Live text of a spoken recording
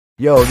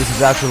Yo, this is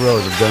Axl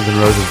Rose of Guns N'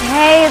 Roses.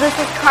 Hey, this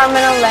is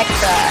Carmen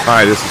Electra.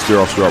 Hi, this is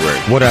Daryl Strawberry.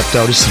 What up,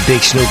 though? This is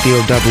Big Snoop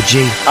Double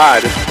G.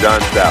 Hi, this is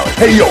John Sally.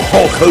 Hey, yo,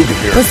 Hulk Hogan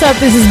here. What's up?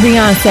 This is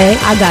Beyonce.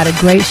 I got a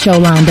great show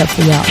lined up for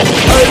y'all.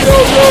 Hey,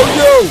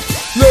 yo.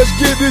 Let's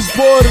get this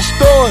party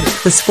started.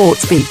 The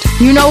Sports Beat.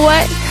 You know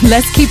what?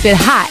 Let's keep it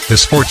hot. The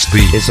Sports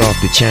Beat. It's off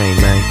the chain,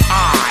 man.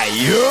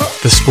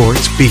 The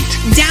Sports Beat.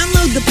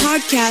 Download the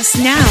podcast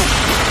now.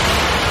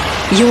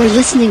 You're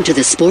listening to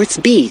The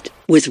Sports Beat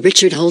with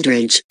Richard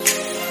Holdridge.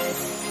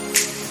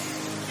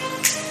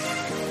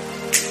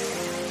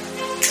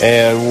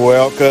 And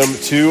welcome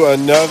to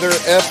another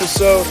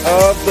episode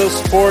of The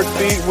Sports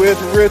Beat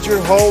with Richard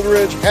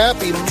Holdridge.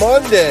 Happy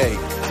Monday.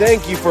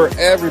 Thank you for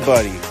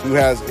everybody who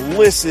has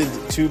listened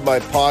to my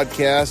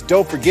podcast.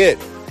 Don't forget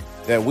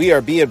that we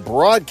are being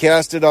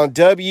broadcasted on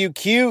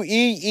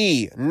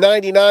WQEE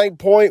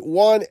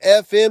 99.1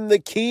 FM, The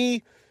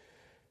Key.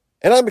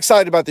 And I'm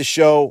excited about this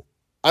show.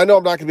 I know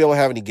I'm not going to be able to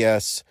have any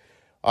guests,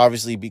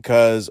 obviously,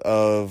 because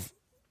of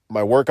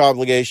my work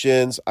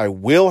obligations. I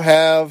will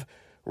have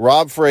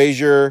Rob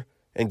Frazier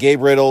and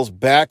Gabe Riddles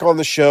back on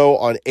the show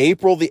on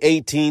April the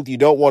 18th. You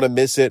don't want to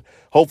miss it.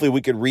 Hopefully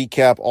we can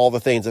recap all the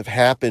things that have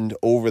happened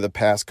over the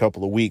past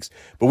couple of weeks.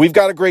 But we've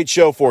got a great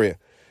show for you.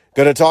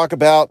 Going to talk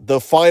about the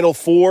Final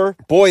Four.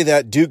 Boy,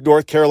 that Duke,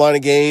 North Carolina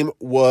game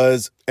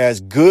was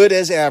as good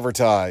as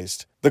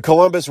advertised. The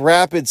Columbus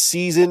Rapids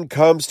season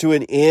comes to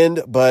an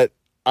end, but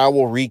I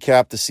will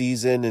recap the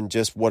season and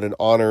just what an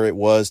honor it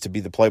was to be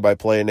the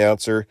play-by-play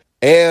announcer.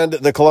 And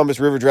the Columbus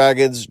River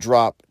Dragons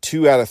drop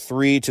 2 out of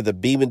 3 to the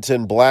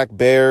Beaverton Black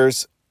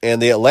Bears.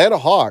 And the Atlanta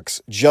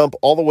Hawks jump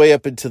all the way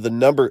up into the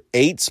number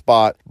 8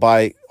 spot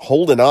by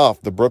holding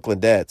off the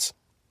Brooklyn Nets.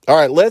 All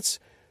right, let's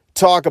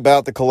talk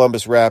about the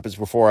Columbus Rapids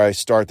before I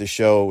start the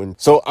show. And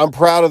so I'm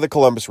proud of the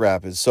Columbus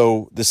Rapids.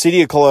 So the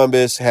city of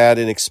Columbus had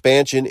an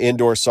expansion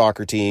indoor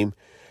soccer team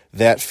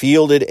that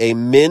fielded a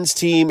men's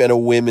team and a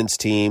women's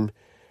team.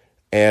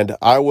 And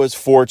I was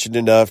fortunate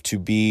enough to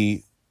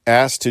be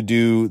asked to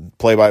do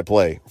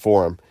play-by-play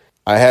for them.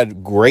 I had a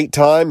great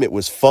time. It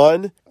was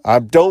fun. I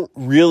don't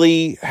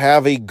really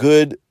have a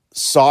good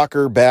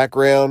soccer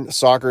background.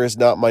 Soccer is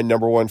not my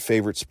number one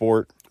favorite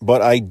sport,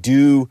 but I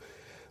do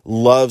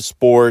love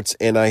sports,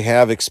 and I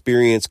have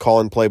experience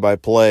calling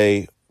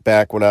play-by-play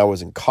back when I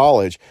was in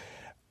college.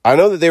 I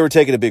know that they were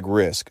taking a big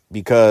risk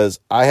because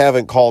I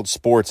haven't called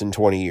sports in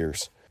 20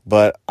 years,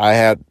 but I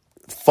had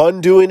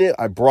fun doing it.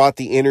 I brought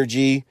the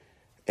energy.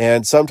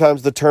 And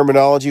sometimes the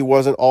terminology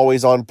wasn't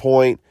always on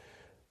point,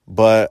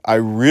 but I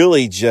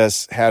really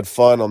just had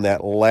fun on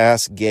that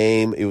last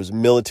game. It was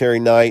military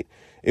night.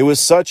 It was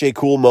such a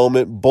cool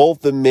moment.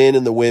 Both the men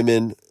and the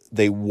women,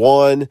 they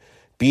won,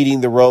 beating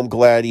the Rome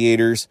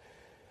Gladiators.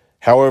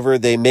 However,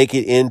 they make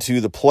it into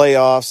the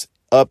playoffs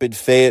up in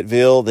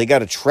Fayetteville. They got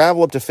to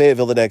travel up to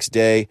Fayetteville the next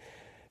day.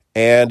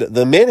 And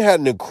the men had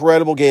an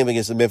incredible game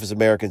against the Memphis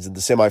Americans in the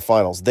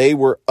semifinals. They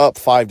were up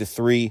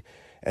 5-3,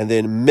 and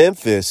then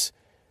Memphis,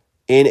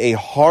 in a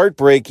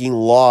heartbreaking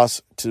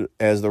loss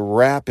as the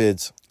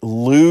Rapids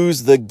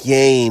lose the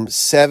game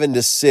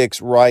 7-6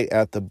 right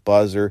at the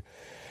buzzer.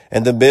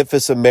 And the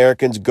Memphis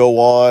Americans go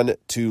on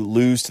to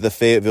lose to the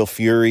Fayetteville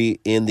Fury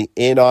in the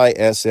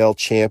NISL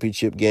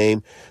championship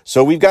game.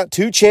 So we've got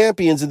 2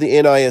 champions in the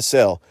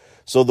NISL.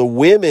 So the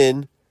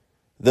women,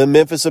 the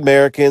Memphis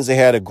Americans, they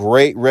had a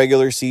great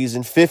regular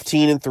season,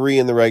 15-3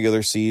 in the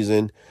regular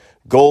season.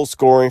 Goal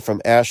scoring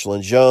from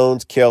Ashlyn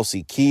Jones,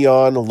 Kelsey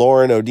Keon,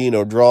 Lauren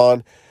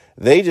Odino-Drawn.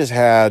 They just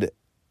had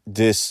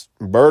this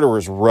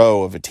murderer's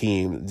row of a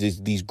team,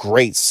 these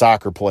great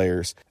soccer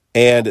players,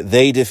 and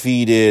they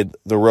defeated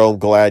the Rome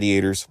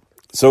Gladiators.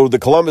 So the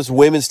Columbus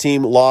women's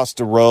team lost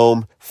to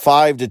Rome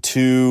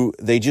 5-2.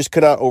 They just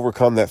could not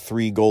overcome that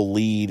 3-goal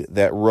lead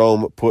that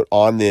Rome put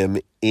on them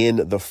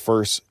in the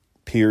first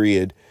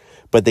period.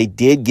 But they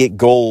did get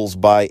goals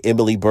by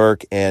Emily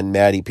Burke and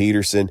Maddie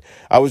Peterson.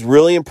 I was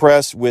really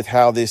impressed with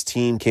how this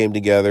team came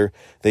together.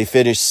 They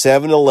finished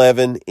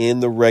 7-11 in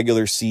the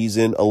regular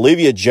season.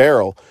 Olivia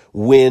Jarrell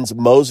wins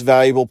Most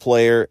Valuable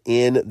Player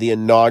in the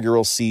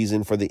inaugural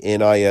season for the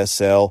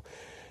NISL.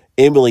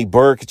 Emily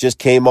Burke just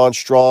came on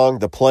strong.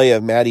 The play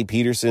of Maddie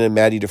Peterson and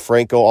Maddie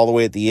DeFranco all the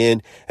way at the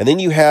end. And then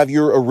you have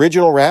your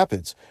original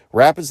Rapids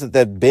that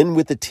have been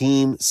with the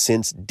team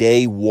since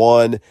day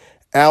one,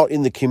 out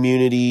in the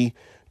community,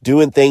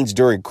 doing things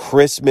during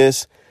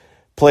Christmas.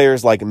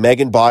 Players like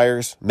Megan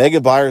Byers.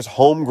 Megan Byers,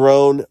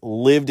 homegrown,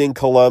 lived in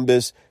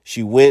Columbus.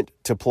 She went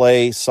to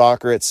play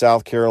soccer at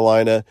South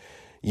Carolina.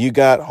 You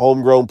got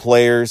homegrown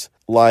players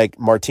like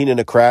Martina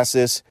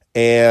Nekrasis,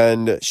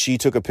 and she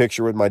took a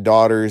picture with my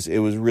daughters. It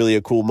was really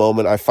a cool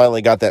moment. I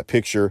finally got that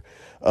picture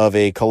of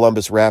a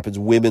Columbus Rapids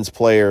women's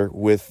player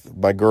with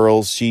my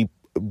girls. She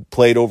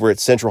played over at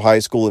Central High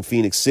School in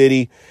Phoenix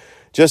City.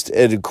 Just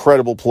an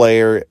incredible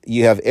player.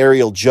 You have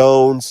Ariel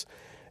Jones,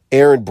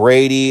 Aaron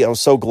Brady. I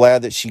was so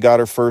glad that she got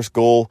her first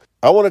goal.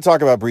 I want to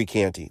talk about Bree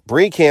Canty.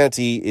 Bree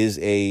Canty is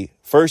a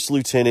first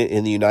lieutenant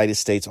in the United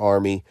States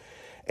Army,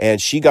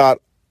 and she got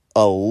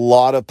a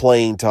lot of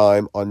playing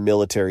time on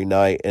military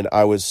night, and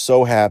I was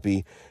so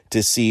happy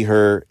to see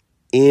her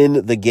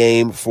in the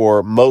game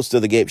for most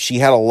of the game. She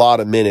had a lot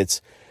of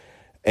minutes,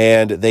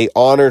 and they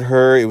honored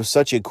her. It was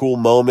such a cool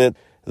moment.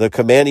 The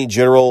commanding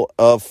general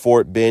of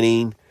Fort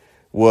Benning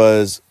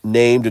was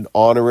named an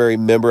honorary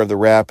member of the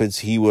Rapids.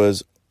 He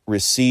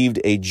received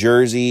a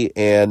jersey,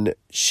 and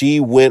she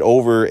went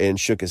over and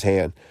shook his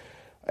hand.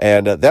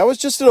 And that was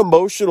just an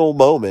emotional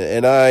moment,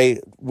 and I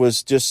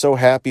was just so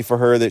happy for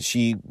her that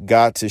she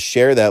got to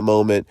share that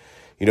moment,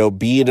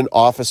 being an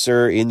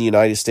officer in the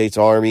United States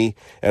Army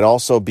and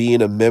also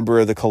being a member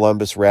of the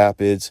Columbus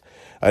Rapids.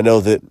 I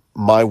know that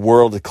my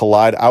world would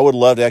collide. I would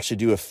love to actually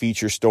do a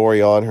feature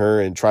story on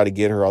her and try to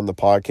get her on the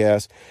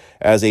podcast.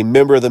 As a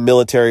member of the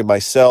military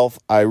myself,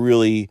 I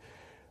really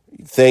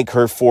thank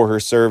her for her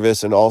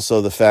service, and also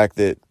the fact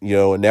that,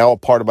 now a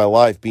part of my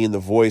life being the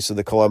voice of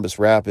the Columbus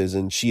Rapids,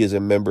 and she is a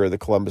member of the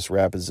Columbus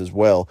Rapids as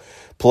well.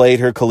 Played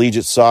her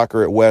collegiate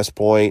soccer at West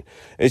Point.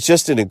 It's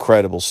just an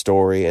incredible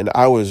story, and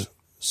I was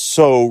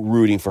so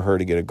rooting for her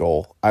to get a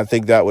goal. I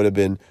think that would have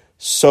been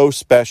so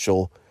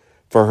special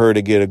for her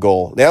to get a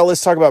goal. Now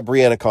let's talk about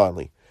Brianna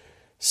Conley.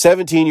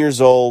 17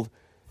 years old.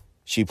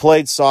 She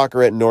played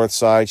soccer at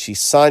Northside. She's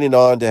signing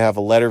on to have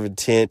a letter of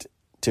intent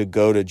to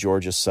go to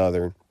Georgia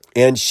Southern.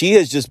 And she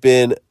has just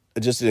been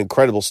an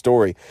incredible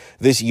story.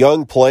 This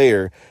young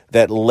player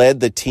that led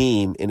the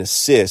team in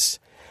assists,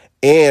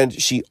 and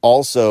she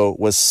also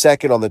was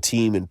second on the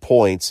team in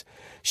points.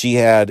 She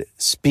had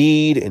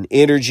speed and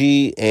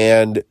energy,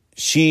 and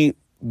she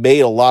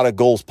made a lot of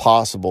goals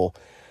possible.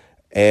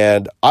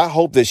 And I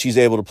hope that she's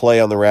able to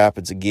play on the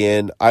Rapids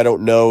again. I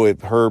don't know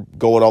if her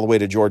going all the way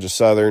to Georgia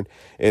Southern,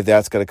 if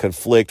that's going to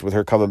conflict with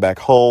her coming back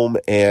home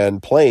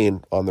and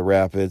playing on the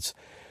Rapids.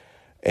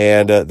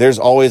 And there's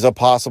always a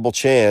possible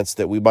chance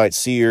that we might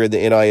see her in the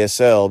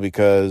NISL,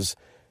 because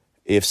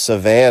if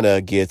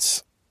Savannah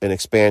gets an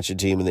expansion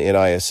team in the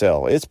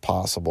NISL, it's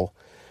possible.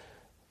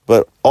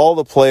 But all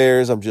the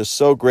players, I'm just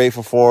so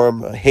grateful for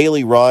them.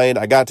 Haley Ryan,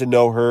 I got to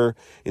know her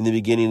in the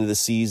beginning of the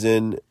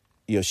season.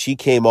 She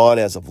came on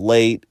as of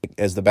late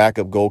as the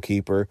backup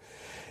goalkeeper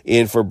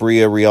in for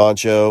Bria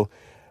Riancho.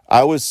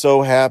 I was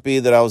so happy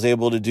that I was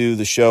able to do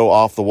the show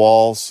Off the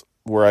Walls,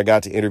 where I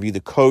got to interview the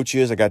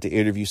coaches. I got to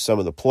interview some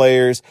of the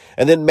players.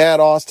 And then Matt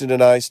Austin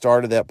and I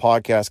started that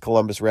podcast,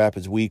 Columbus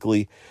Rapids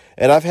Weekly.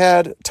 And I've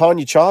had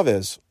Tanya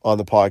Chavez on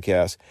the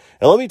podcast.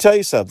 And let me tell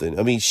you something.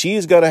 I mean,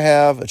 she's going to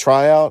have a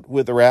tryout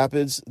with the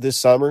Rapids this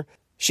summer.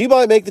 She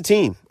might make the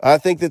team. I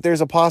think that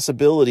there's a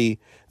possibility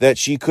that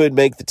she could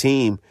make the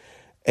team.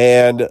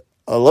 And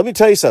let me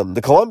tell you something.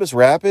 The Columbus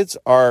Rapids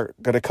are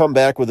going to come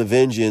back with a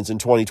vengeance in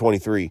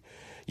 2023.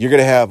 You're going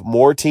to have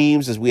more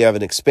teams, as we have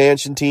an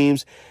expansion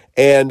teams.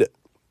 And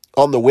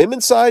on the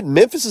women's side,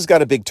 Memphis has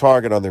got a big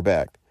target on their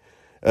back.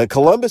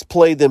 Columbus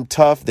played them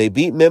tough. They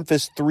beat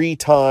Memphis 3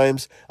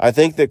 times. I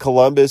think that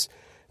Columbus,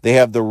 they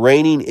have the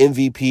reigning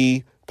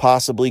MVP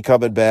possibly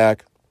coming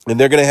back, and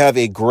they're going to have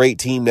a great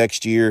team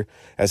next year,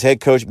 as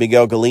head coach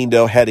Miguel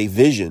Galindo had a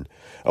vision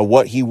of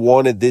what he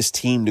wanted this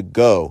team to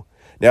go.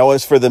 Now,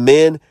 as for the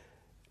men,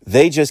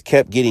 they just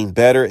kept getting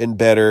better and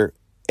better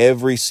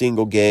every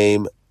single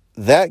game.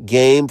 That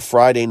game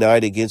Friday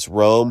night against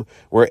Rome,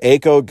 where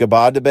Eko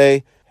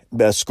Gabadebe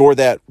scored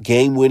that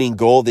game-winning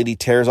goal that he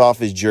tears off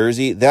his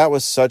jersey, that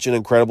was such an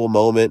incredible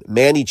moment.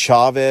 Manny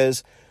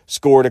Chavez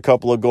scored a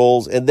couple of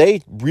goals, and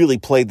they really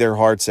played their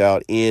hearts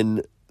out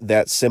in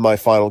that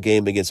semifinal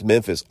game against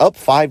Memphis, up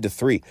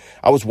 5-3.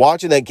 I was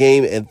watching that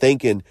game and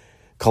thinking,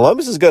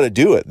 Columbus is going to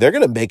do it. They're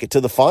going to make it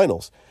to the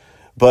finals.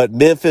 But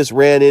Memphis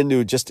ran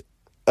into just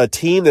a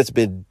team that's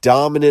been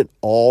dominant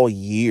all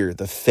year.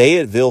 The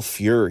Fayetteville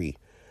Fury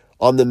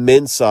on the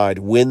men's side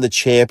win the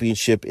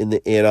championship in the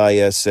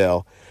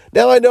NISL.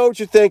 Now, I know what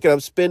you're thinking.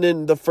 I'm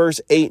spending the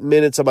first 8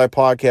 minutes of my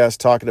podcast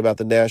talking about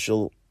the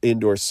National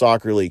Indoor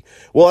Soccer League.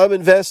 Well, I'm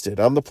invested.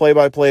 I'm the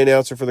play-by-play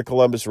announcer for the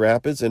Columbus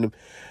Rapids, and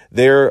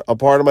they're a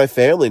part of my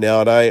family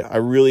now, and I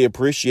really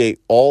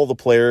appreciate all the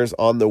players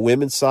on the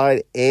women's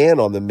side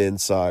and on the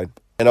men's side.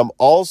 And I'm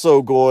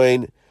also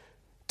going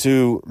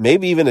to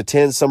maybe even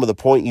attend some of the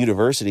Point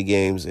University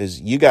games,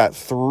 as you got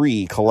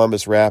 3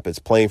 Columbus Rapids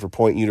playing for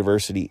Point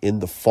University in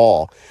the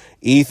fall.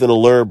 Ethan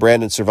Allure,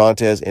 Brandon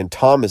Cervantes, and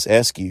Thomas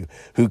Eskew,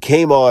 who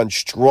came on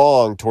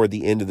strong toward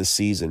the end of the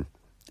season.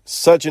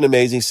 Such an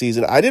amazing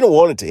season. I didn't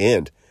want it to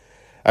end.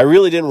 I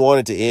really didn't want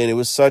it to end. It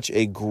was such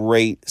a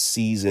great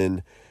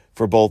season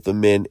for both the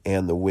men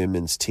and the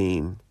women's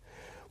team.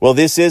 Well,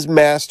 this is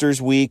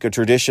Masters Week, a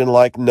tradition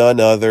like none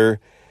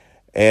other.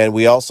 And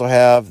we also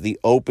have the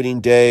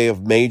opening day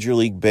of Major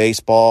League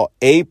Baseball.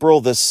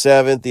 April the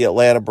 7th, the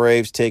Atlanta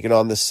Braves taking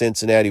on the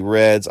Cincinnati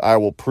Reds. I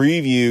will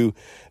preview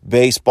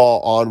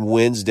baseball on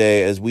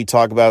Wednesday as we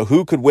talk about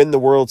who could win the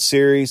World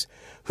Series,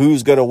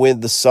 who's going to win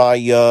the Cy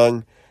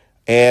Young,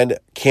 and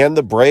can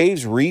the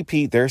Braves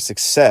repeat their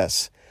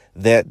success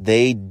that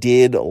they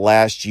did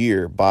last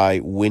year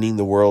by winning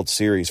the World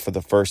Series for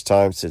the first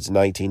time since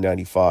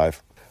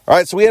 1995. All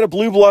right, so we had a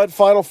blue blood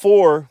Final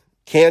Four.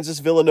 Kansas,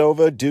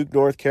 Villanova, Duke,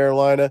 North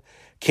Carolina.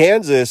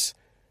 Kansas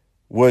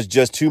was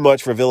just too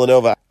much for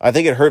Villanova. I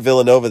think it hurt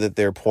Villanova that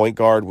their point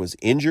guard was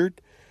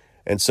injured.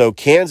 And so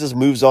Kansas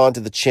moves on to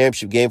the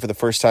championship game for the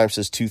first time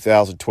since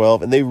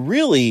 2012, and they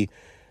really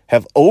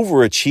have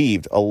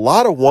overachieved. A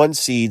lot of one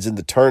seeds in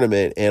the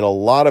tournament and a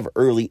lot of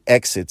early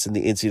exits in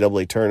the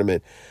NCAA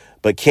tournament.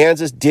 But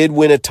Kansas did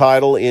win a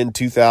title in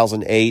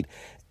 2008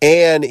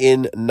 and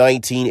in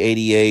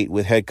 1988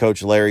 with head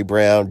coach Larry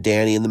Brown,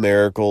 Danny and the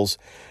Miracles,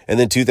 and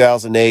then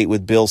 2008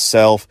 with Bill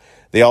Self.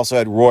 They also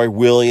had Roy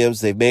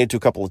Williams. They've made it to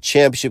a couple of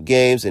championship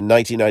games. In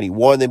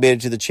 1991, they made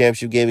it to the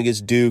championship game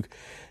against Duke.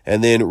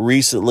 And then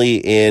recently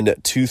in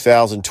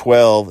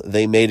 2012,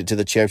 they made it to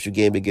the championship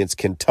game against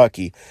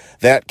Kentucky.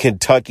 That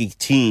Kentucky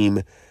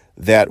team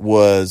that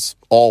was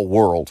all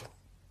world.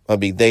 I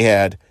mean, they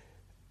had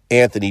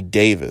Anthony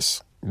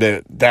Davis.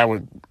 That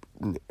would,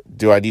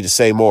 do I need to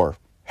say more?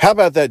 How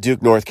about that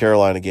Duke North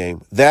Carolina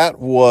game? That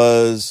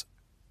was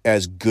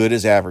as good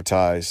as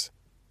advertised.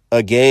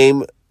 A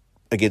game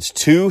against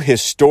two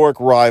historic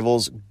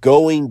rivals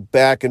going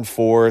back and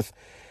forth.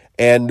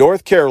 And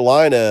North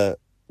Carolina,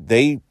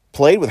 they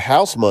played with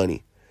house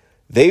money.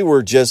 They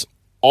were just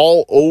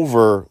all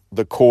over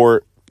the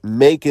court,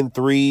 making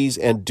threes,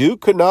 and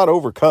Duke could not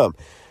overcome.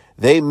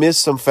 They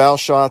missed some foul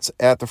shots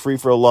at the free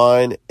throw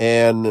line,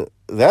 and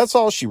that's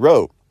all she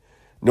wrote.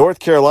 North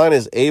Carolina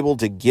is able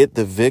to get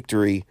the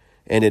victory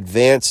and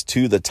advance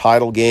to the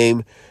title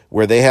game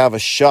where they have a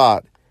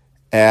shot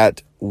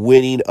at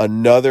winning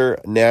another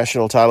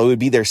national title. It would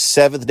be their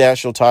 7th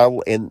national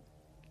title, and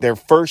their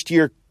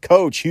first-year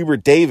coach,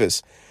 Hubert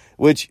Davis,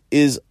 which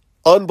is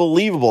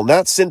unbelievable.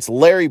 Not since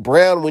Larry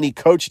Brown when he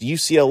coached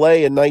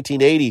UCLA in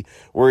 1980,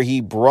 where he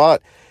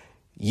brought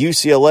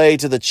UCLA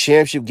to the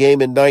championship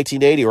game in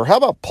 1980. Or how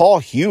about Paul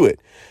Hewitt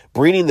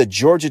bringing the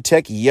Georgia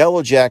Tech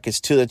Yellow Jackets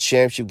to the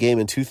championship game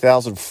in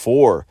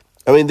 2004?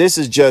 I mean, this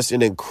is just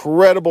an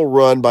incredible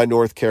run by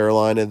North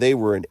Carolina. They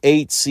were an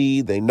 8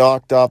 seed. They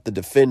knocked off the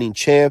defending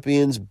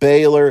champions,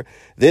 Baylor.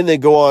 Then they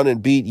go on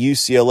and beat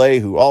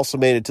UCLA, who also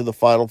made it to the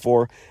Final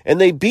Four.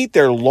 And they beat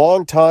their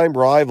longtime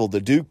rival,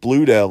 the Duke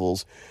Blue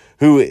Devils,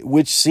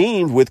 which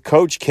seemed, with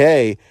Coach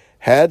K,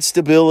 had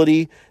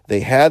stability.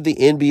 They had the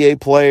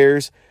NBA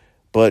players,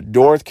 but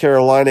North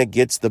Carolina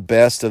gets the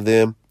best of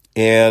them,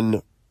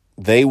 and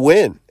they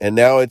win. And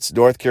now it's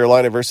North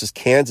Carolina versus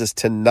Kansas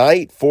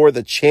tonight for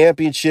the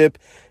championship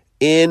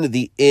in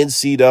the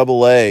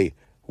NCAA.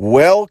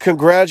 Well,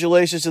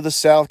 congratulations to the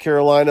South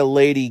Carolina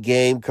Lady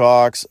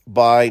Gamecocks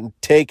by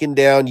taking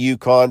down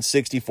UConn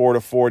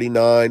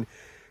 64-49.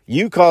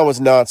 UConn was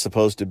not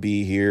supposed to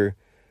be here.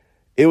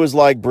 It was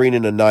like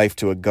bringing a knife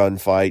to a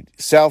gunfight.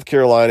 South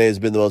Carolina has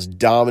been the most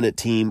dominant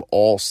team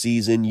all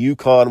season.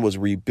 UConn was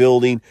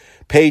rebuilding.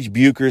 Paige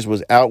Buchers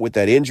was out with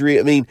that injury.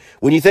 I mean,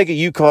 when you think of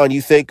UConn,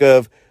 you think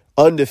of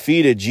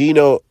undefeated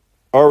Gino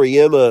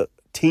Auriemma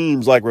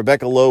teams like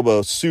Rebecca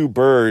Lobo, Sue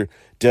Bird,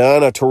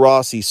 Diana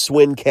Taurasi,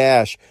 Swin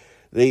Cash.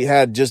 They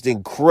had just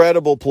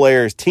incredible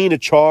players. Tina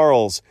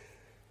Charles.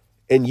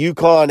 And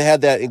UConn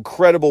had that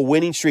incredible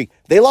winning streak.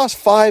 They lost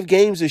 5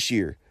 games this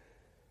year.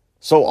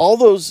 So all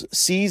those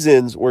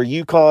seasons where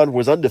UConn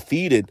was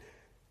undefeated,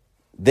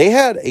 they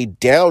had a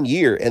down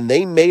year, and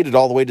they made it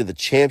all the way to the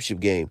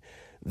championship game.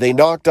 They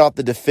knocked off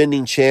the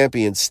defending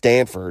champion,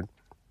 Stanford,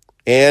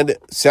 and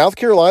South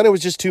Carolina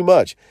was just too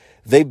much.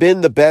 They've been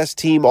the best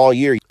team all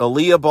year.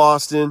 Aaliyah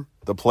Boston,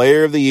 the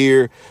player of the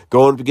year,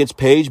 going up against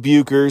Paige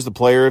Buchers, the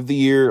player of the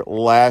year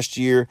last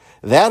year.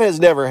 That has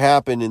never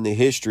happened in the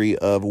history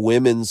of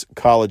women's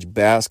college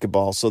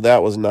basketball, so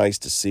that was nice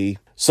to see.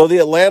 So the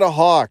Atlanta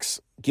Hawks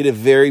get a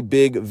very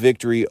big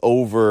victory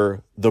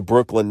over the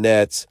Brooklyn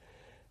Nets,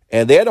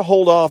 and they had to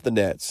hold off the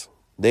Nets.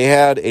 They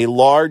had a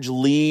large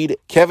lead.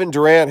 Kevin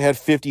Durant had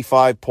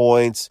 55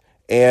 points,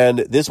 and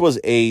this was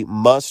a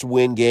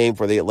must-win game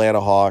for the Atlanta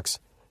Hawks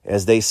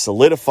as they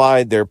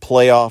solidified their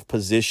playoff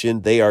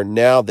position. They are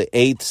now the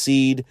 8th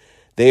seed.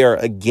 They are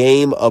a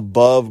game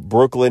above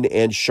Brooklyn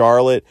and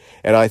Charlotte,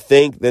 and I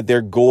think that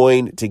they're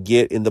going to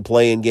get in the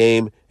play-in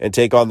game and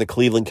take on the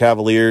Cleveland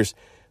Cavaliers.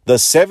 The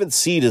 7th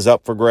seed is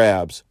up for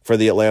grabs for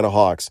the Atlanta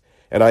Hawks,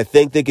 and I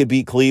think they could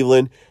beat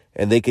Cleveland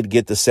and they could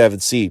get the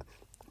 7th seed.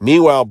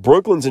 Meanwhile,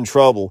 Brooklyn's in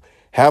trouble,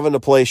 having to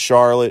play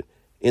Charlotte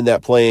in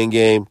that play-in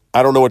game.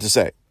 I don't know what to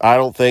say. I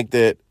don't think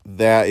that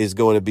is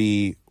going to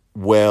be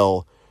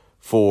well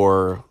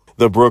for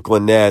the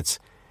Brooklyn Nets.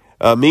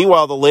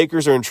 Meanwhile, the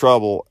Lakers are in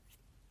trouble.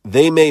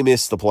 They may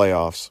miss the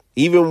playoffs.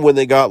 Even when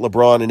they got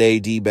LeBron and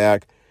AD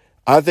back,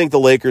 I think the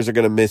Lakers are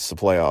going to miss the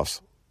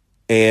playoffs.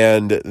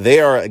 And they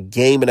are a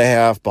game and a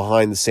half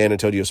behind the San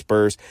Antonio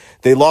Spurs.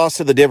 They lost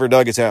to the Denver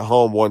Nuggets at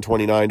home,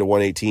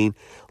 129-118.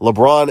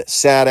 LeBron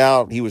sat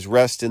out. He was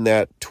resting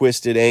that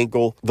twisted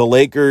ankle. The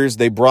Lakers,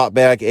 they brought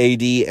back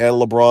AD and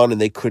LeBron, and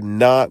they could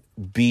not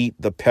beat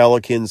the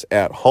Pelicans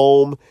at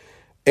home.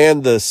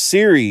 And the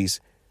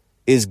series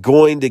is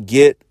going to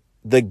get,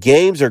 the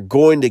games are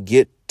going to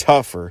get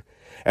tougher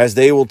as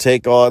they will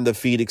take on the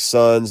Phoenix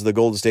Suns, the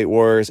Golden State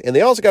Warriors, and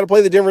they also got to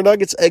play the Denver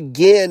Nuggets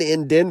again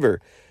in Denver.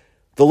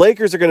 The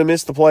Lakers are going to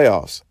miss the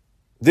playoffs.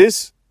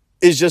 This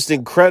is just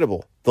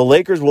incredible. The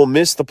Lakers will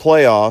miss the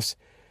playoffs,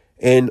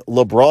 and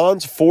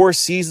LeBron's 4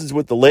 seasons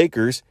with the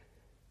Lakers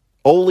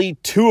Only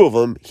 2 of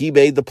them, he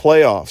made the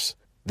playoffs.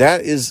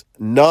 That is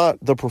not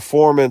the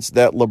performance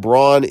that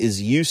LeBron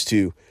is used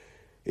to.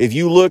 If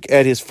you look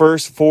at his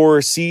first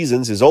 4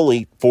 seasons, his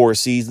only 4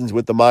 seasons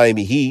with the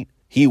Miami Heat,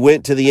 he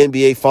went to the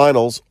NBA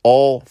Finals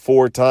all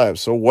 4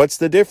 times. So what's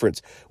the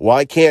difference?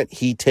 Why can't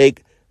he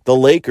take the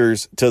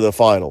Lakers to the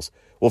finals?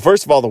 Well,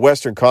 first of all, the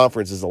Western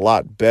Conference is a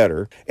lot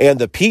better, and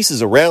the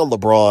pieces around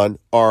LeBron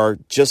are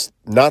just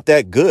not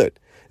that good.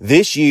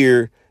 This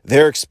year,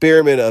 their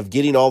experiment of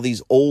getting all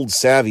these old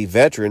savvy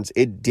veterans,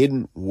 it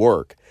didn't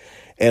work.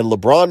 And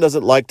LeBron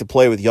doesn't like to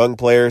play with young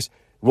players.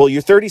 Well,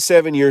 you're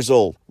 37 years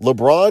old.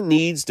 LeBron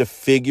needs to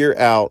figure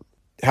out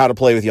how to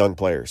play with young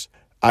players.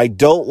 I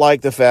don't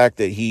like the fact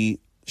that he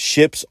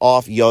ships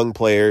off young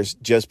players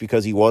just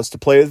because he wants to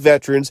play with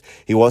veterans.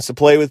 He wants to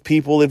play with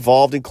people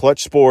involved in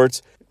clutch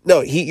sports.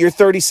 No, you're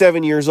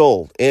 37 years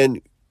old,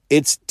 and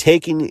it's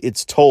taking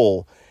its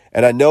toll.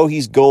 And I know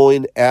he's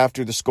going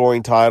after the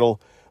scoring title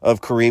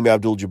of Kareem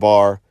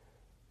Abdul-Jabbar,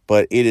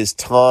 but it is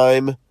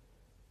time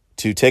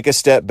to take a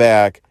step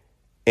back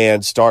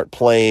and start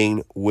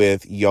playing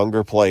with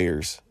younger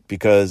players,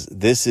 because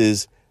this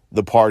is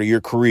the part of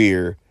your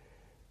career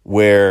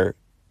where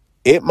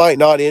it might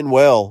not end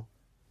well.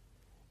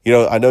 You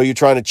know, I know you're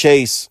trying to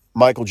chase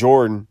Michael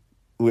Jordan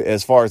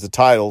as far as the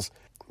titles.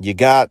 You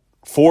got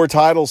 4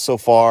 titles so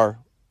far,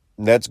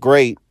 and that's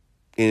great,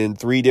 in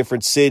 3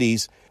 different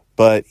cities,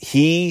 but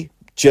he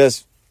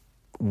just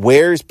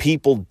wears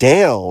people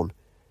down.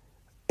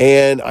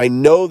 And I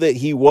know that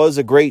he was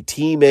a great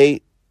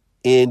teammate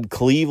in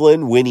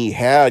Cleveland when he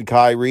had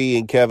Kyrie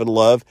and Kevin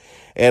Love,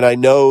 and I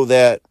know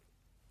that,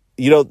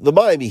 you know, the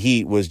Miami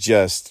Heat was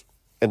just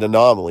an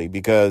anomaly,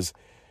 because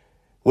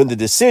when the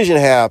decision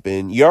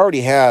happened, you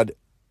already had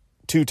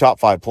 2 top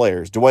 5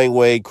 players, Dwayne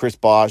Wade, Chris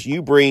Bosh.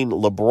 You bring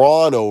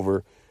LeBron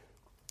over,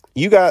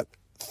 you got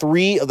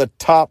 3 of the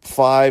top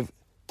 5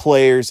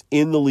 players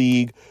in the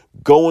league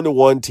going to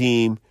one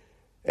team.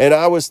 And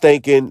I was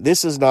thinking,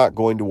 this is not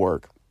going to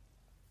work,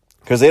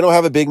 because they don't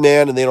have a big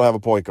man and they don't have a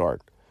point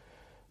guard.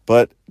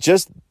 But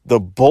just the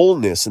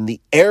boldness and the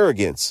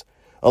arrogance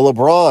of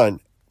LeBron,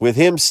 with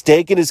him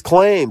staking his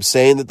claim,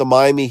 saying that the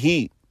Miami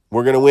Heat,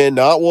 we're going to win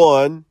not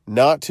 1,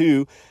 not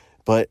 2,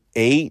 but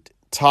 8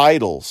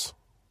 titles.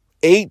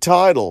 8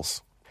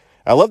 titles.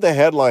 I love the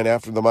headline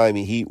after the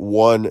Miami Heat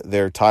won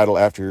their title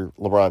after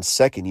LeBron's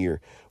second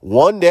year.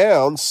 1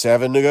 down,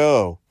 7 to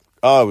go.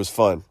 Oh, it was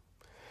fun.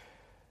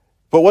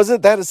 But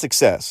wasn't that a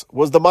success?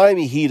 Was the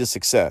Miami Heat a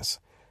success?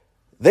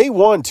 They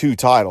won 2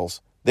 titles.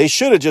 They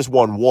should have just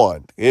won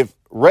 1. If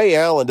Ray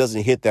Allen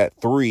doesn't hit that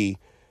 3,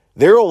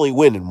 they're only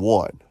winning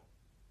 1.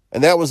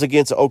 And that was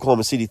against the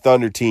Oklahoma City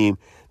Thunder team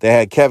that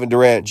had Kevin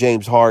Durant,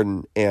 James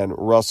Harden, and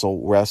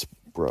Russell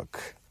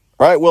Westbrook.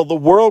 All right, well, the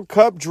World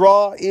Cup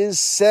draw is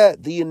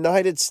set. The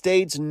United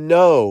States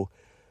know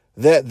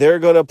that they're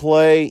going to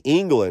play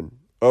England,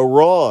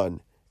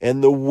 Iran,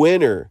 and the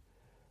winner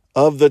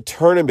of the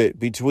tournament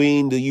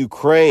between the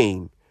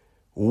Ukraine,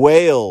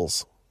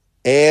 Wales,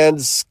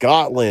 and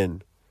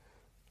Scotland.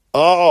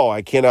 Oh,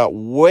 I cannot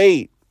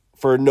wait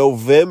for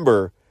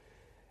November,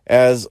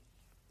 as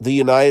the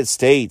United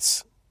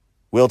States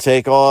will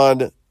take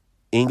on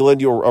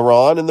England,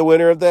 Iran, and the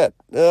winner of that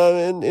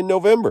in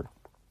November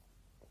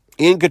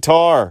in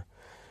Qatar.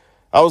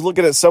 I was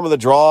looking at some of the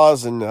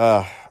draws, and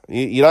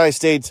United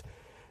States,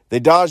 they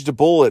dodged a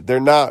bullet. They're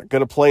not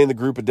going to play in the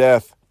group of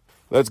death.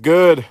 That's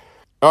good.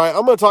 All right,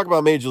 I'm going to talk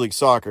about Major League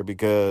Soccer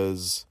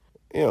because,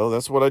 you know,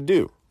 that's what I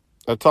do.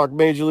 I talk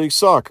Major League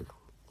Soccer.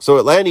 So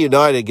Atlanta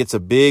United gets a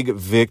big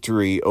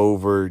victory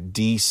over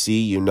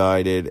DC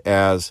United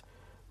as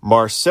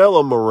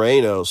Marcelo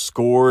Moreno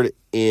scored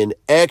in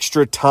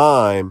extra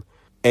time,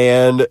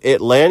 and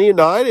Atlanta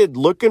United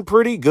looking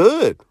pretty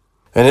good.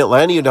 And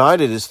Atlanta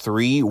United is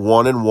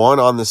 3-1-1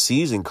 on the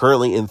season,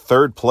 currently in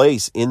 3rd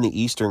place in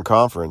the Eastern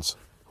Conference.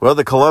 Well,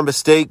 the Columbus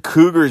State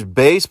Cougars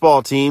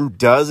baseball team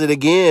does it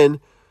again.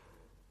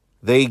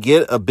 They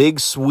get a big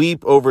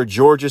sweep over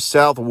Georgia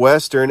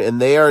Southwestern,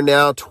 and they are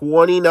now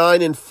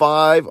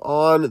 29-5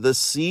 on the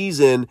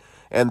season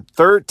and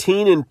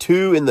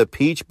 13-2 in the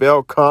Peach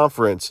Belt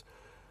Conference.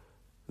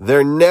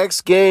 Their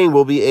next game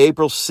will be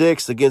April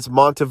 6th against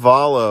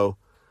Montevallo.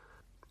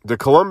 The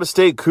Columbus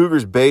State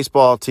Cougars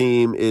baseball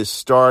team is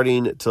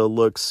starting to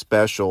look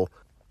special.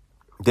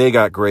 They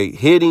got great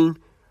hitting.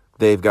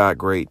 They've got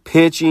great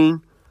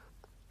pitching.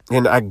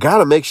 And I got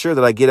to make sure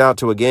that I get out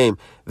to a game.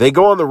 They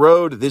go on the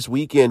road this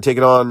weekend,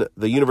 taking on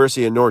the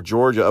University of North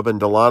Georgia up in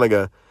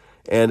Dahlonega.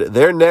 And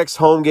their next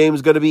home game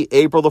is going to be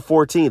April the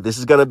 14th. This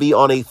is going to be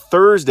on a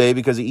Thursday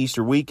because of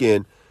Easter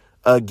weekend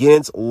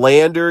against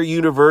Lander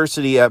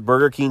University at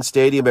Burger King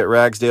Stadium at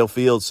Ragsdale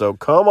Field. So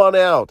come on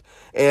out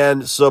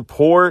and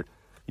support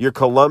your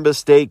Columbus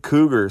State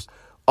Cougars.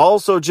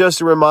 Also,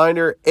 just a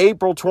reminder,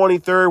 April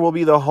 23rd will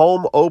be the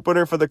home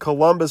opener for the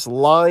Columbus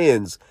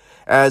Lions,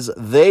 as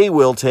they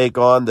will take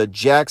on the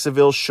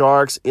Jacksonville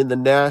Sharks in the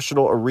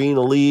National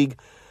Arena League.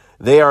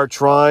 They are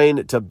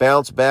trying to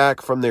bounce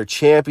back from their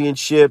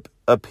championship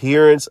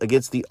appearance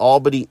against the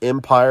Albany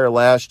Empire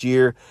last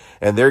year,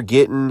 and they're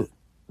getting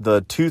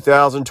the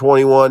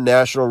 2021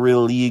 National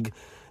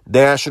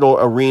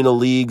Arena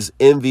League's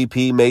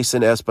MVP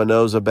Mason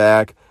Espinoza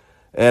back.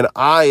 And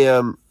I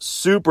am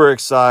super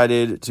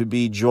excited to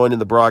be joining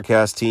the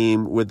broadcast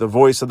team with the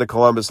voice of the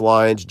Columbus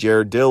Lions,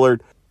 Jared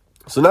Dillard.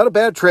 So not a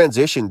bad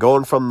transition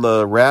going from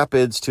the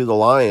Rapids to the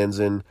Lions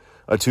in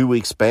a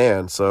 2-week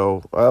span.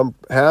 So I'm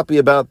happy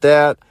about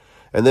that.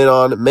 And then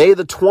on May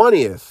the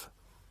 20th,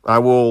 I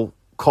will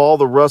call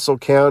the Russell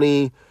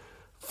County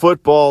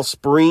football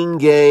spring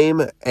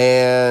game,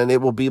 and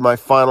it will be my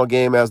final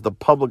game as the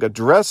public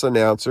address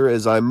announcer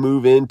as I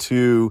move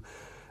into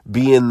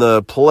being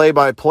the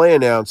play-by-play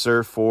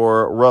announcer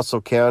for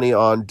Russell County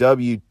on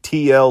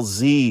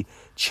WTLZ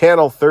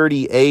Channel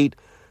 38,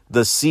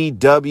 the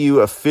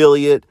CW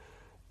affiliate,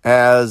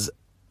 as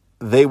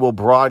they will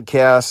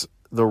broadcast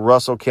the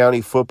Russell County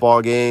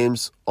football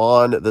games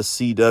on the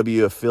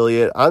CW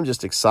affiliate. I'm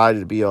just excited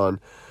to be on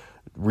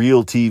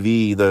real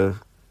TV,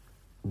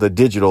 the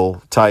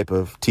digital type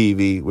of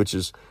TV, which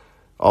is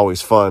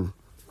always fun.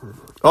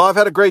 Oh, I've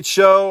had a great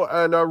show,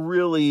 and I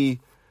really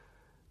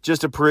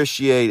just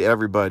appreciate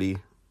everybody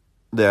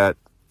that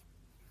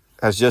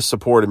has just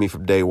supported me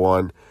from day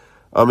one.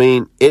 I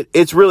mean,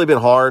 it's really been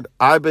hard.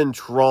 I've been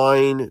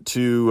trying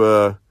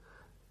to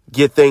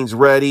get things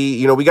ready.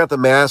 You know, we got the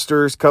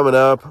Masters coming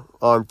up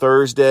on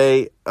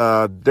Thursday.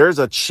 There's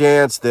a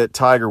chance that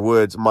Tiger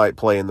Woods might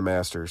play in the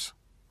Masters,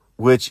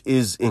 which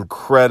is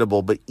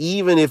incredible. But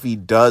even if he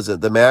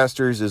doesn't, the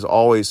Masters is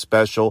always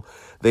special.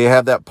 They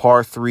have that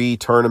par 3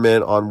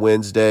 tournament on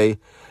Wednesday.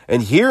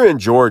 And here in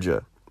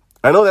Georgia,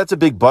 I know that's a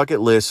big bucket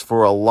list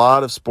for a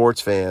lot of sports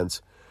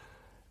fans.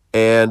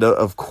 And,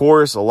 of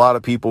course, a lot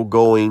of people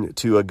going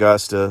to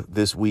Augusta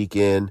this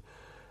weekend.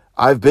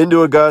 I've been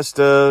to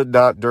Augusta,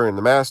 not during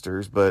the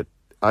Masters, but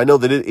I know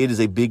that it is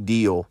a big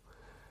deal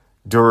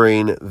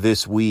during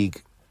this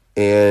week.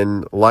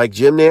 And like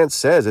Jim Nantz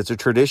says, it's a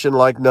tradition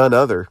like none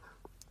other.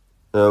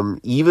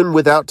 Even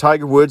without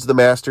Tiger Woods, the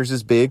Masters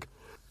is big,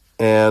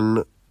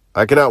 and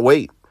I cannot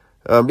wait.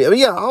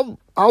 I'll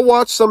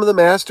watch some of the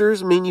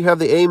Masters. I mean, you have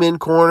the Amen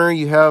Corner.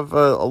 You have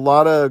a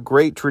lot of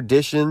great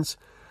traditions.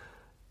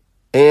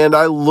 And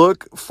I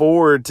look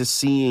forward to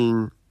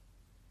seeing,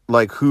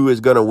 like, who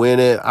is going to win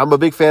it. I'm a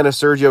big fan of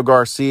Sergio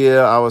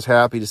Garcia. I was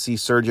happy to see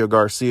Sergio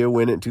Garcia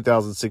win it in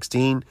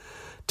 2016.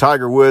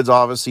 Tiger Woods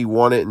obviously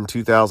won it in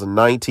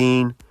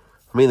 2019.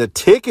 I mean, the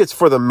tickets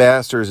for the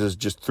Masters is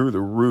just through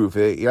the roof.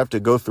 You have to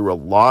go through a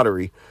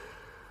lottery.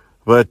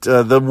 But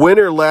the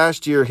winner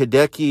last year,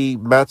 Hideki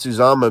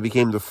Matsuzama,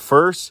 became the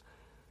first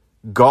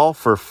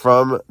golfer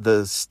from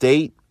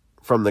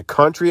the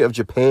country of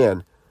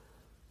Japan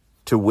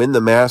to win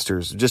the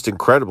Masters. Just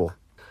incredible.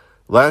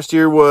 Last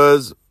year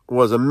was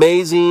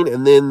amazing,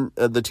 and then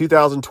the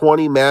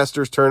 2020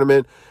 Masters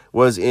tournament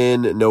was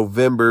in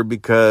November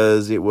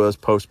because it was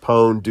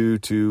postponed due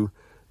to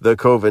the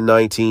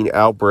COVID-19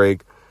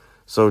 outbreak.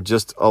 So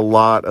just a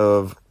lot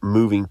of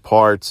moving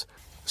parts.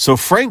 So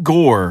Frank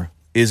Gore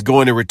is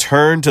going to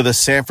return to the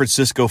San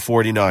Francisco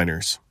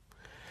 49ers.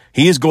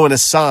 He is going to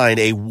sign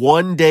a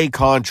one-day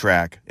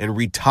contract and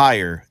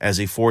retire as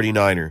a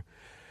 49er.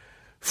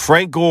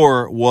 Frank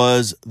Gore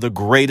was the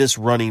greatest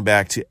running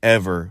back to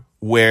ever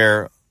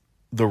wear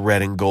the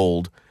red and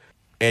gold.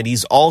 And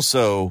he's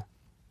also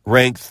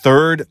ranked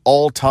third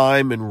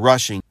all-time in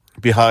rushing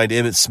behind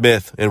Emmitt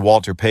Smith and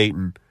Walter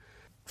Payton.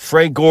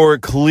 Frank Gore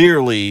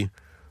clearly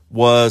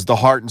was the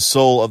heart and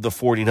soul of the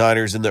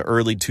 49ers in the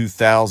early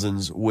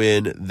 2000s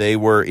when they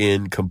were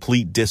in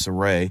complete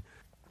disarray.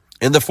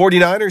 And the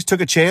 49ers took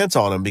a chance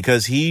on him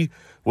because he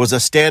was a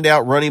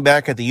standout running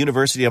back at the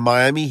University of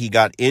Miami. He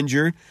got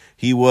injured.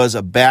 He was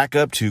a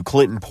backup to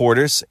Clinton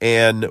Portis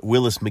and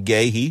Willis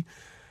McGahee.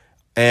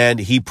 And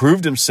he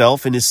proved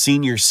himself in his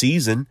senior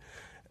season.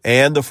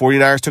 And the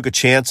 49ers took a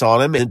chance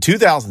on him. And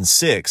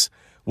 2006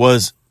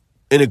 was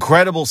an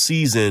incredible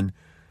season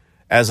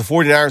as the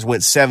 49ers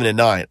went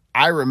 7-9.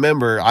 I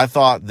remember I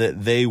thought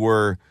that they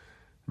were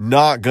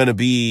not going to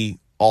be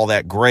all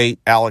that great.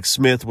 Alex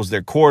Smith was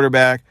their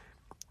quarterback.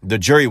 The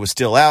jury was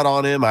still out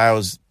on him. I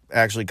was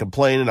actually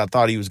complaining. I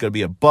thought he was going to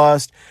be a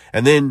bust.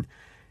 And then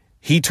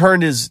he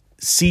turned his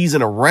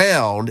season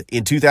around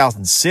in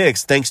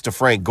 2006 thanks to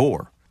Frank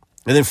Gore.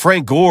 And then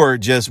Frank Gore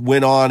just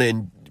went on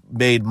and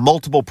made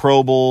multiple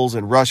Pro Bowls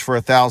and rushed for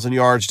 1,000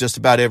 yards just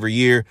about every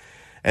year.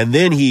 And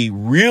then he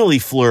really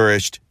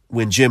flourished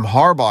when Jim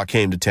Harbaugh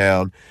came to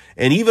town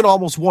and even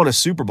almost won a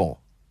Super Bowl.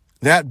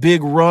 That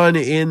big run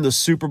in the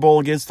Super Bowl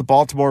against the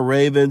Baltimore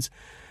Ravens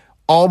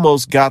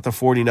almost got the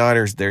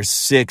 49ers their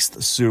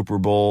 6th Super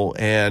Bowl.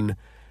 And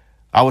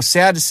I was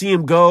sad to see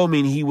him go. I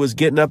mean, he was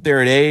getting up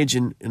there in age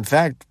and, in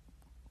fact,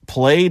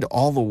 played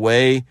all the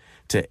way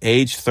to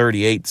age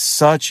 38.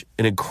 Such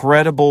an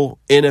incredible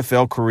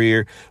NFL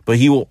career, but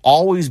he will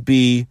always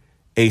be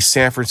a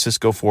San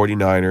Francisco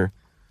 49er.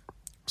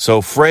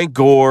 So Frank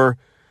Gore,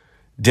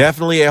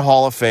 definitely a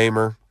Hall of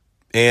Famer.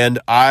 And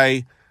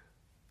I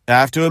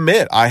have to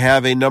admit, I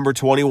have a number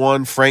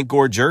 21 Frank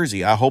Gore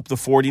jersey. I hope the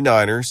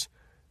 49ers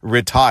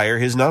retire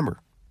his number.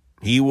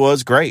 He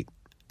was great.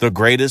 the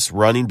greatest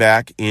running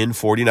back in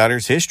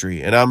 49ers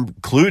history. And I'm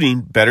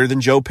including better than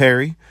Joe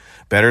Perry,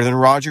 better than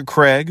Roger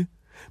Craig,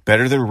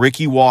 better than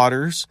Ricky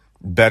Waters,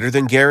 better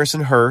than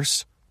Garrison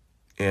Hearst,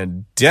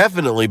 and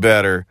definitely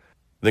better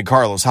than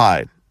Carlos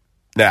Hyde.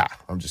 Nah,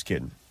 I'm just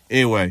kidding.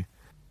 Anyway,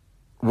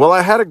 well,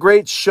 I had a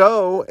great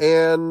show,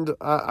 and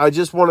I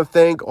just want to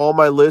thank all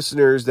my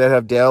listeners that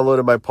have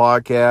downloaded my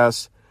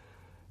podcast.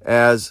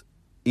 As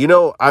you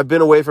know, I've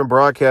been away from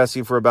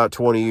broadcasting for about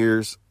 20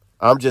 years.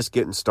 I'm just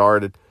getting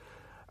started.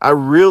 I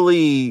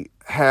really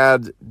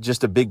had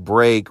just a big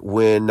break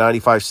when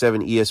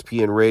 95.7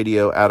 ESPN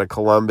Radio out of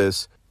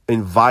Columbus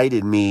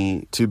invited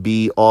me to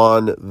be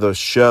on the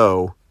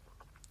show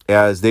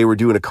as they were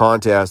doing a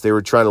contest. They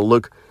were trying to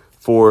look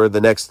for the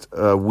next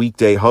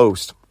weekday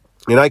host.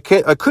 And I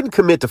couldn't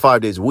commit to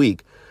 5 days a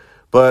week,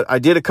 but I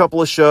did a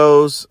couple of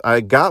shows.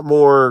 I got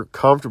more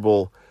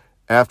comfortable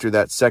after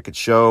that second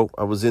show.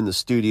 I was in the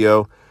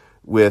studio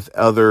with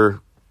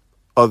other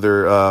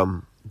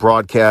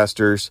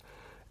broadcasters,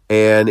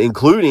 and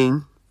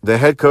including the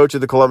head coach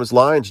of the Columbus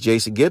Lions,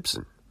 Jason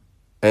Gibson.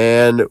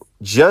 And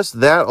just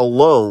that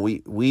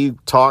alone, we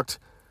talked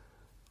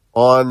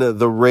on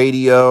the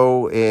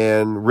radio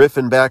and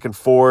riffing back and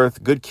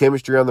forth, good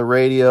chemistry on the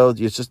radio.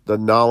 It's just the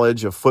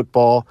knowledge of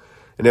football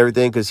and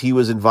everything, because he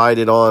was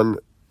invited on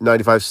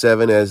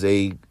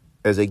 95.7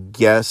 as a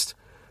guest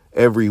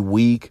every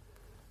week.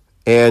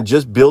 And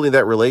just building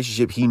that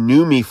relationship, he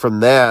knew me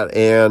from that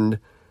and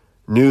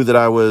knew that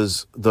I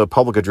was the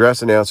public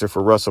address announcer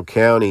for Russell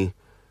County.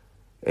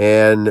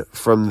 And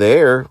from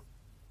there,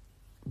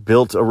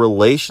 built a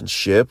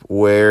relationship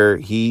where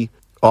he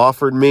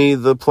offered me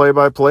the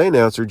play-by-play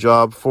announcer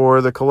job for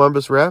the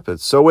Columbus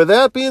Rapids. So with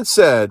that being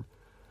said,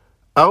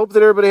 I hope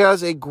that everybody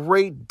has a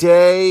great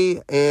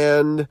day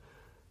and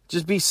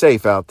just be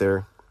safe out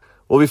there.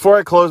 Well, before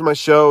I close my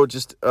show,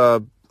 just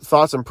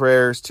thoughts and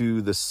prayers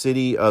to the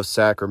city of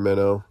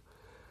Sacramento.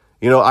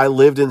 You know, I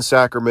lived in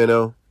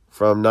Sacramento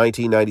from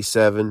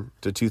 1997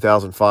 to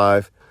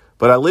 2005,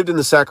 but I lived in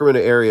the Sacramento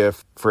area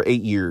for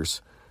 8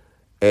 years.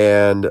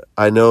 And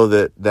I know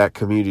that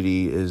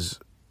community is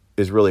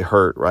really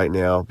hurt right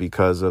now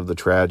because of the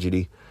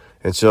tragedy.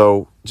 And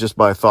so just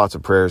my thoughts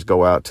and prayers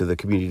go out to the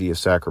community of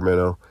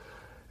Sacramento.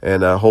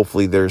 And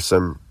hopefully there's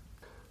some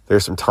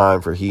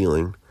time for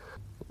healing.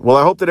 Well,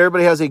 I hope that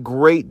everybody has a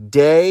great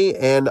day,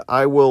 and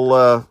I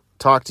will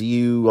talk to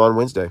you on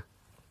Wednesday.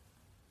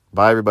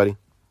 Bye, everybody.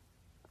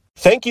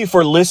 Thank you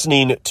for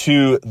listening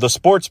to The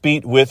Sports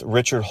Beat with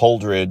Richard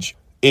Holdridge.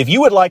 If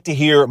you would like to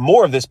hear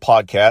more of this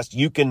podcast,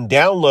 you can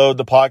download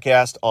the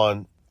podcast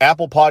on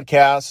Apple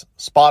Podcasts,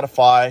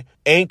 Spotify,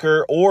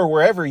 Anchor, or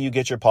wherever you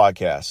get your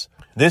podcasts.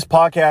 This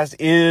podcast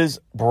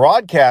is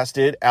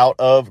broadcasted out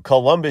of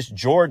Columbus,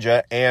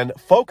 Georgia, and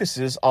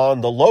focuses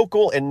on the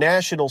local and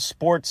national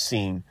sports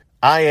scene.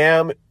 I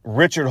am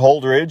Richard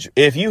Holdridge.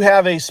 If you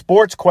have a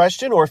sports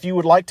question or if you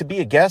would like to be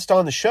a guest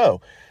on the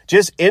show,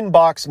 just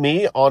inbox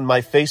me on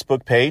my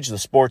Facebook page, The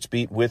Sports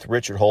Beat with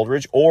Richard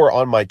Holdridge, or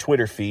on my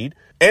Twitter feed.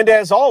 And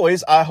as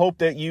always, I hope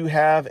that you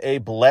have a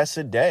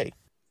blessed day.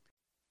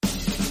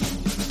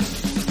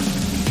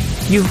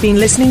 You've been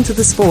listening to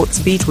The Sports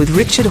Beat with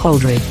Richard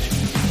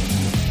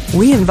Holdridge.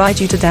 We invite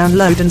you to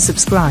download and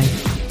subscribe.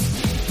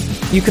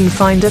 You can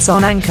find us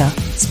on Anchor,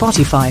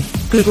 Spotify,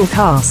 Google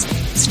Cast,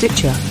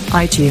 Stitcher,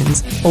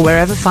 iTunes, or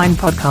wherever fine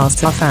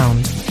podcasts are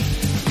found.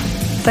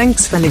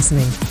 Thanks for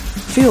listening.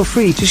 Feel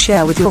free to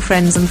share with your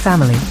friends and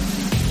family.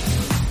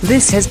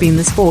 This has been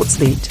The Sports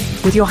Beat,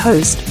 with your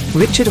host,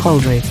 Richard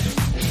Holdridge.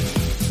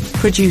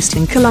 Produced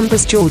in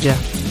Columbus, Georgia.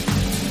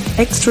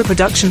 Extra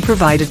production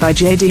provided by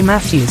J.D.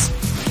 Matthews.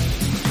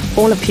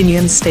 All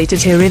opinions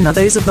stated herein are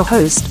those of the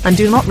host and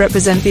do not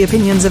represent the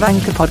opinions of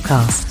Anchor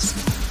Podcasts.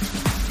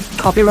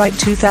 Copyright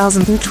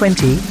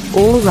 2020,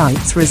 all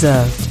rights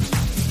reserved.